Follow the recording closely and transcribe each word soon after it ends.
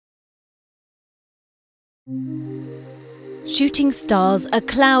Shooting stars are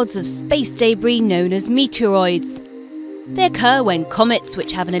clouds of space debris known as meteoroids. They occur when comets,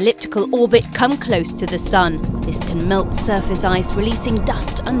 which have an elliptical orbit, come close to the Sun. This can melt surface ice, releasing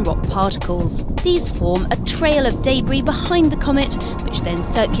dust and rock particles. These form a trail of debris behind the comet, which then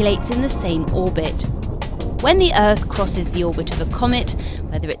circulates in the same orbit. When the Earth crosses the orbit of a comet,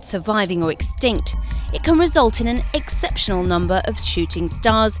 whether it's surviving or extinct, it can result in an exceptional number of shooting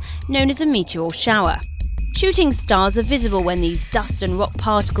stars, known as a meteor shower. Shooting stars are visible when these dust and rock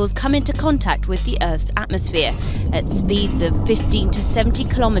particles come into contact with the Earth's atmosphere at speeds of 15 to 70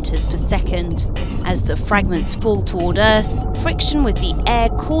 kilometers per second. As the fragments fall toward Earth, friction with the air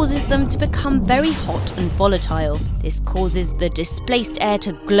causes them to become very hot and volatile. This causes the displaced air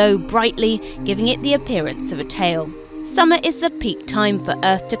to glow brightly, giving it the appearance of a tail. Summer is the peak time for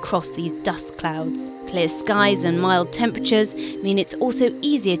Earth to cross these dust clouds. Clear skies and mild temperatures mean it's also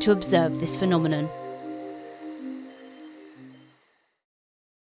easier to observe this phenomenon.